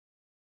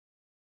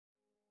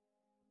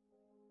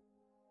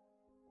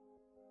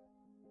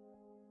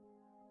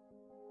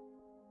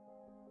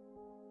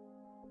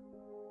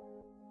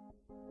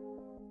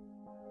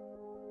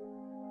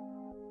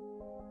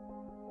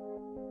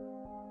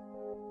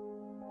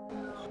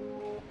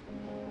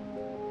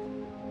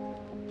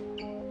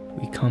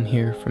We come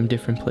here from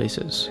different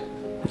places.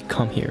 We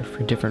come here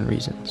for different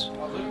reasons.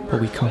 But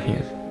we come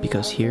here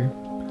because here,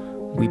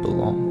 we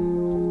belong.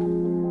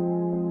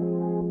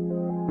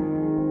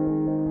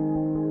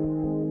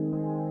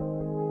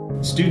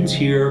 Students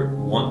here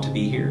want to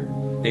be here.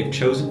 They've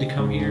chosen to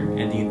come here,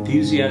 and the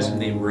enthusiasm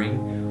they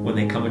bring when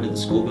they come into the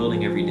school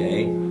building every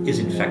day is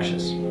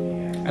infectious.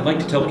 I'd like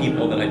to tell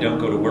people that I don't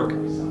go to work,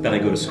 that I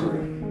go to school.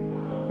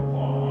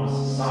 On a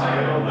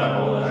societal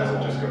level, it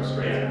doesn't just go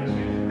straight to the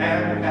student.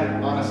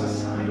 And on a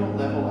societal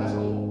level as a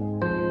whole.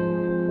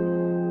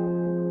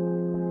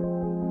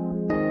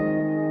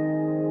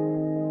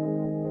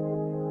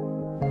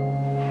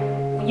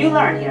 You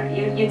learn here,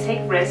 you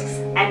take risks,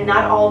 and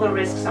not all the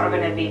risks are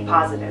going to be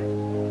positive.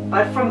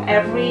 But from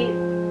every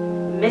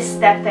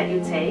misstep that you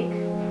take,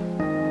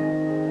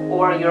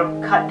 or you're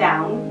cut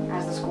down,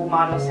 as the school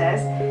motto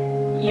says,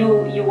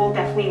 you will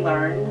definitely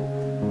learn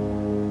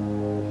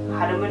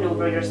how to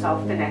maneuver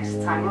yourself the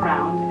next time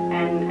around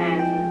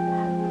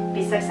and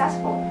be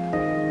successful.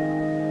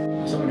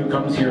 Someone who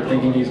comes here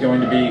thinking he's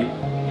going to be,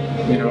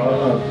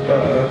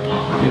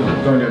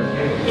 going to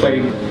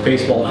play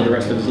baseball for the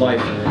rest of his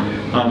life.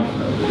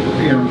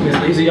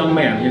 He's a young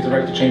man. He has the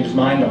right to change his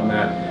mind on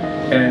that.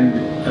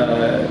 And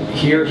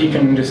here he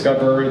can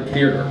discover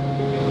theater.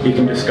 He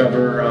can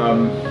discover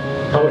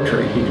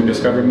poetry. He can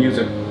discover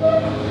music.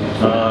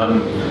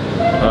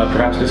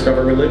 Perhaps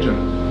discover religion.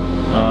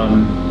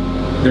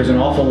 There's an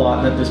awful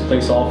lot that this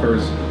place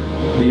offers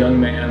the young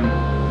man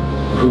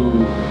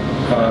who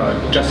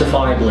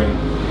justifiably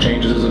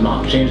changes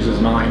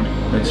his mind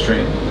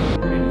midstream.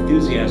 The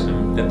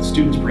enthusiasm that the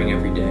students bring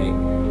every day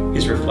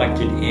is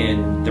reflected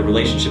in the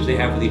relationships they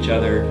have with each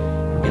other,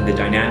 in the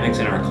dynamics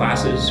in our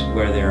classes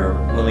where they're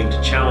willing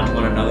to challenge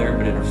one another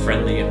but in a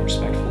friendly and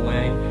respectful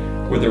way,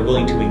 where they're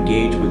willing to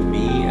engage with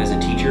me as a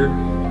teacher,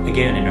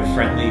 again in a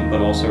friendly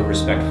but also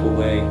respectful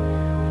way,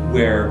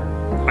 where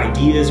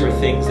ideas are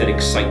things that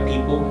excite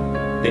people,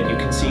 that you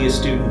can see a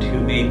student who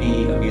may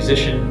be a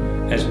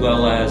musician as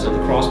well as a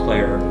lacrosse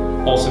player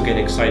also get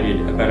excited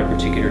about a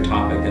particular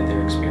topic that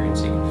they're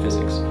experiencing in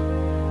physics.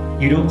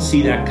 You don't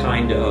see that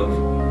kind of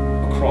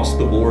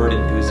across-the-board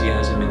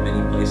enthusiasm in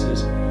many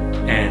places,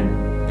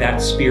 and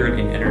that spirit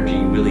and energy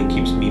really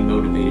keeps me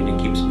motivated and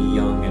keeps me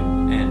young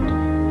and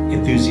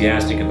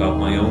enthusiastic about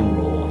my own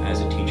role as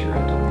a teacher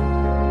at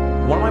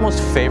Delbarton. One of my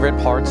most favorite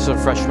parts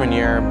of freshman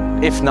year,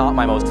 if not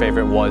my most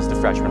favorite, was the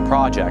freshman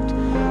project.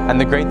 And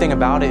the great thing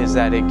about it is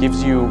that it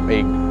gives you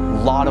a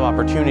lot of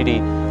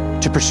opportunity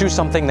to pursue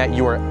something that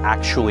you are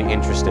actually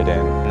interested in.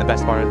 And the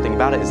best thing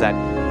about it is that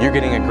you're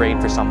getting a grade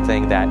for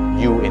something that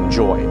you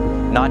enjoy,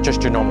 not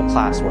just your normal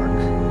classwork.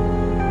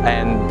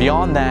 And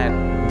beyond that,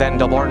 then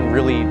Delbarton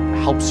really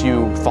helps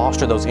you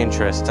foster those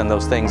interests and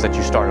those things that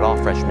you started off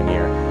freshman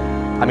year.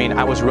 I mean,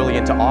 I was really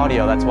into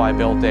audio, that's why I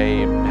built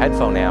a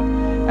headphone amp.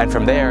 And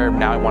from there,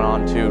 now I went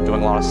on to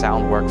doing a lot of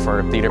sound work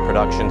for theater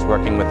productions,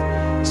 working with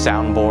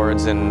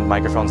soundboards and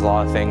microphones, a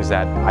lot of things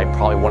that I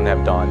probably wouldn't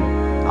have done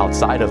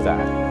outside of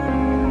that.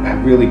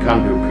 I've really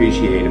come to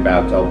appreciate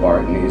about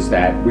Delbarton is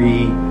that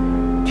we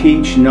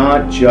teach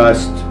not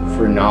just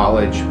for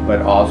knowledge,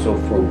 but also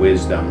for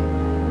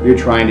wisdom. We're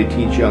trying to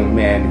teach young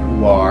men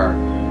who are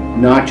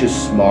not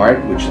just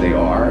smart, which they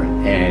are,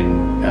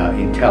 and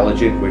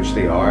intelligent, which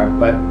they are,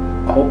 but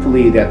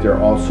hopefully that they're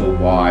also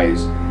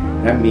wise.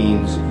 That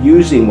means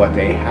using what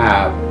they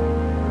have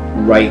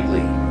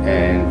rightly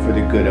and for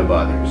the good of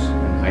others.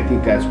 And I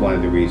think that's one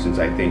of the reasons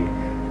I think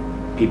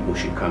people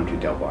should come to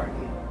Delbarton.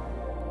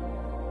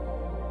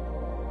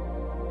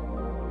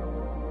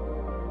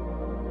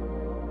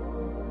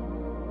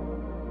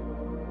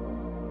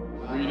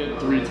 Read it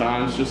 3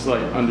 times just to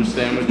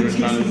understand what you were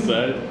trying to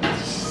say.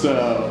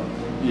 So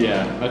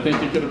yeah, I think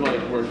you could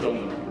have worked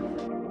on the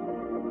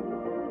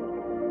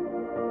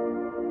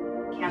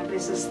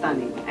Campus is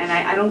stunning, and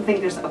I don't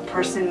think there's a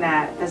person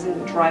that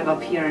doesn't drive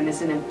up here and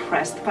isn't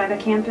impressed by the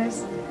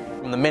campus.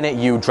 From the minute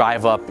you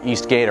drive up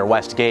East Gate or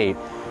West Gate,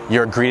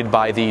 you're greeted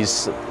by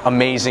these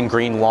amazing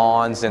green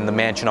lawns and the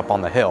mansion up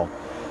on the hill.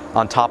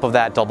 On top of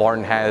that,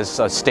 Delbarton has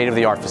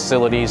state-of-the-art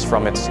facilities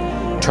from its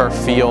turf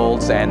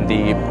fields and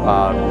the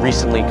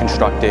recently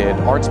constructed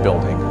arts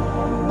building.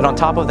 And on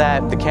top of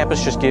that, the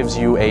campus just gives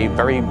you a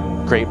very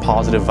great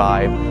positive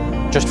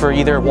vibe, just for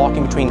either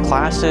walking between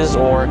classes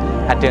or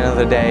at the end of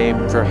the day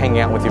for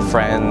hanging out with your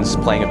friends,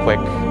 playing a quick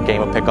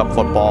game of pickup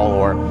football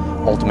or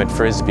ultimate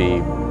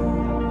frisbee.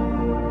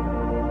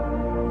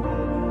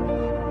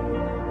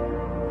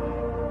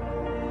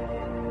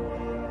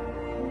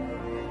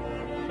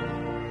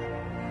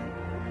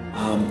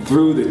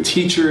 Through the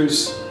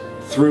teachers,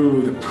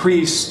 through the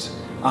priests,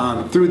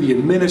 through the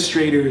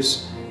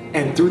administrators,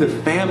 and through the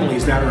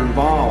families that are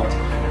involved,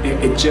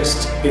 it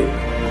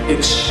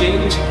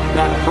shaped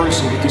that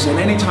person, because at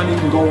any time you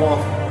can go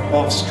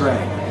off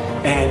stray,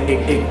 and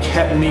it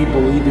kept me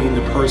believing in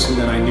the person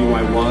that I knew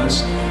I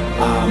was.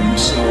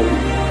 So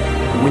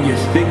when you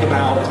think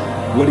about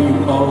what do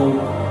you owe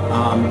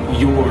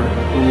your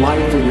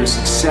life or your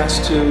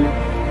success to,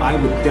 I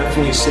would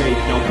definitely say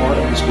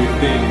Delbarton is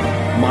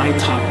within my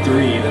top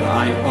 3 that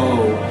I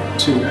owe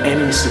to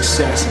any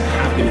success and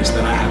happiness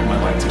that I have in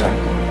my life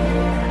today.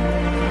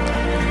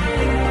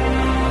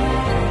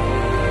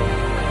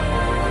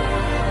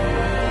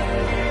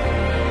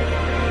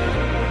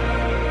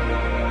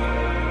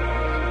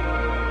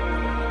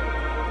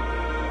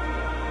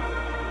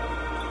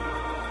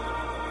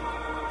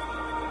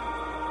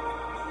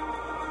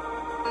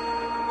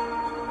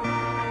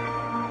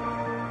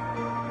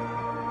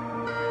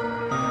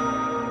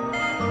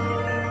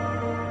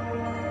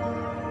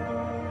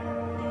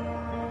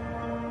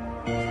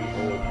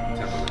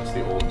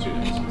 The old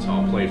students, so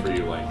I'll play for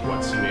you like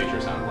what C major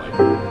sounded like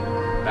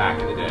back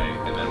in the day,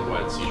 and then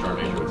what C sharp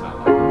major would sound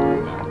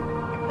like back.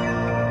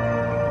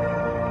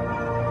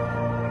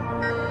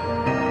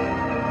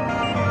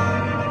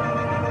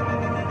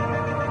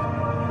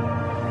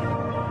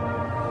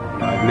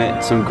 I've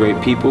met some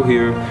great people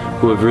here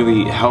who have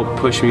really helped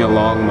push me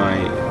along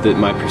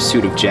my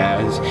pursuit of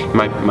jazz,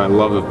 my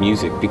love of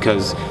music,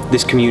 because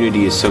this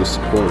community is so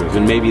supportive,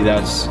 and maybe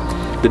that's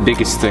the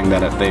biggest thing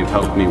that they've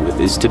helped me with,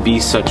 is to be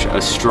such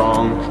a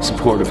strong,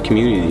 supportive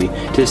community,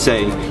 to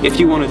say, if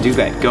you want to do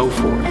that, go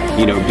for it,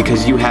 you know,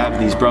 because you have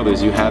these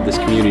brothers, you have this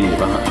community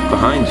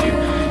behind you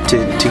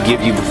to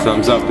give you the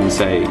thumbs up and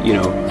say, you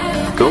know,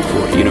 go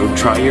for it, you know,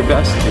 try your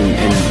best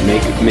and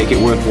make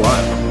it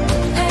worthwhile.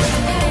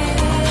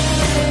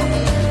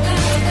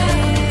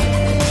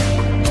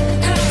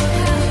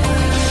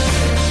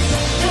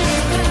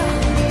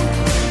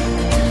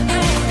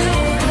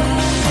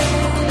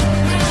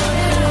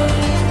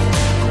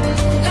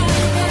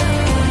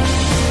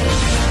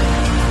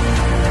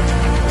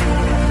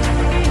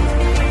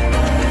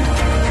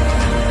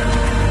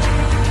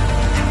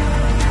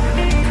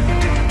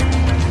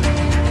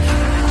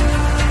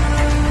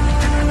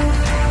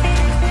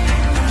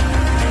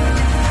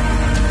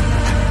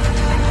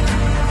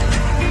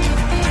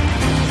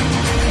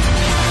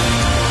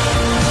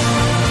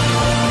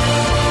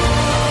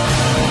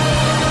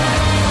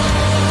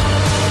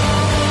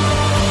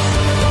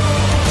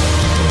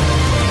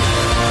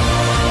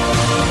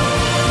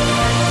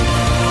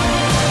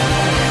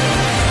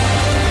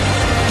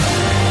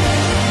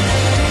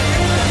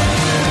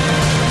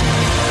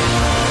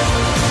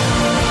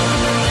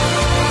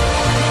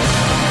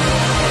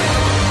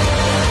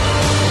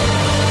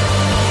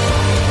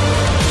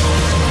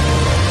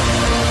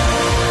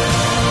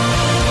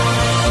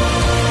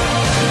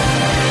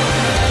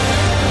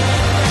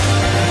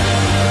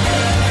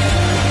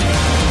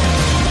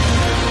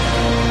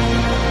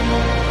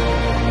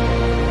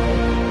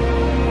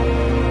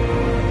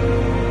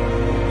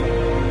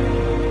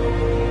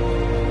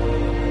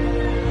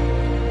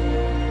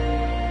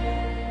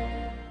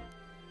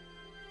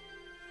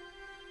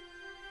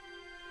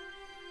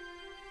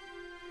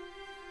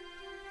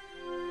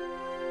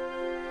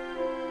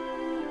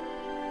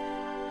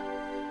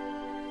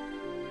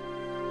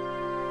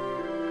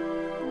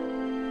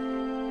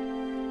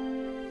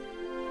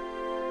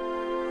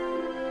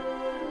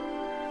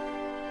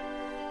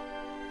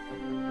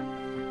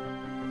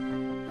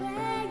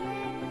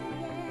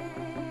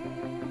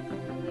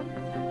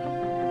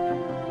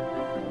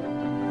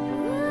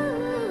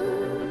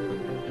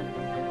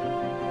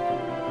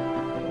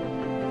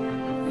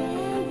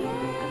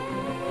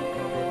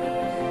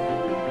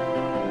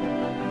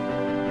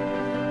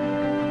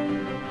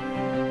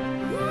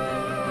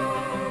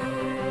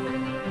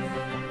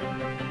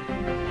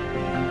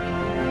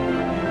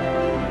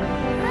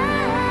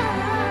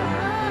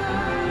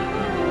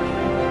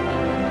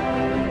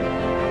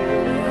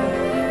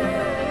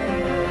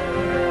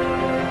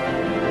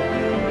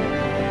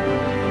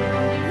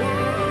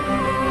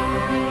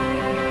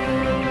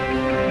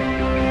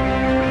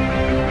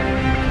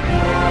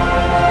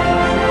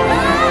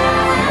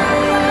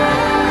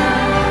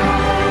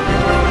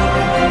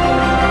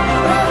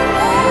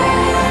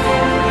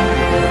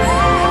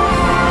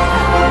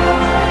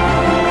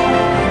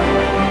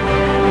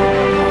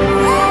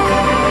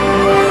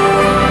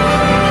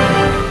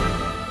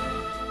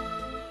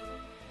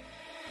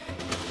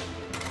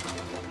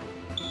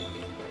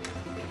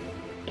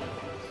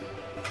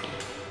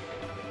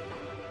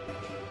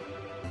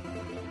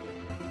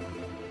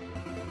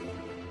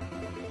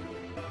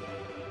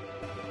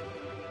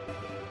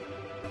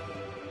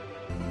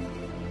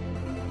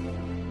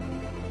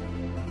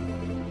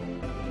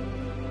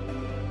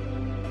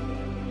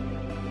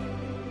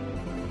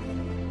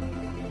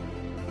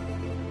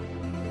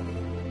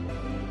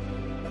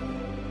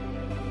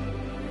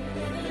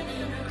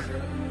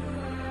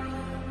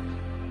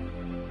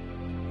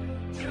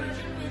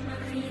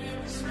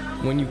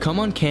 When you come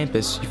on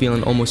campus, you feel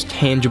an almost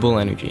tangible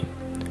energy.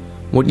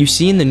 What you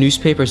see in the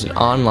newspapers and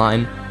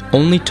online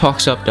only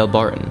talks up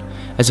Delbarton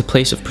as a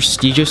place of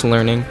prestigious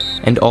learning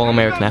and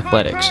all-American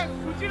athletics.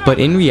 But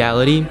in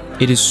reality,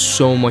 it is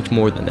so much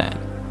more than that.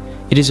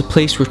 It is a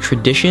place where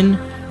tradition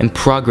and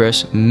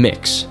progress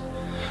mix.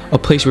 A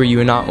place where you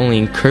are not only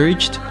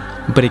encouraged,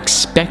 but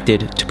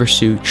expected to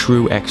pursue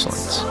true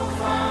excellence.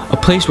 A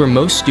place where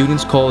most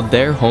students call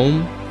their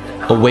home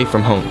away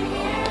from home.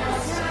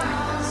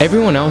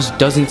 Everyone else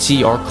doesn't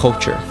see our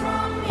culture,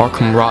 our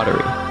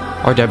camaraderie,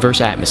 our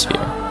diverse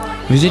atmosphere.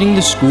 Visiting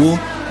the school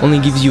only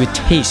gives you a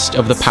taste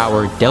of the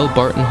power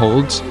Delbarton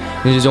holds,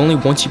 and it is only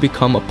once you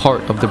become a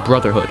part of the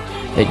brotherhood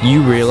that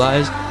you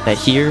realize that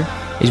here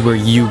is where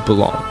you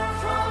belong.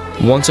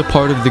 Once a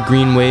part of the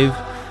green wave,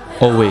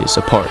 always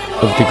a part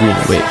of the green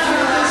wave.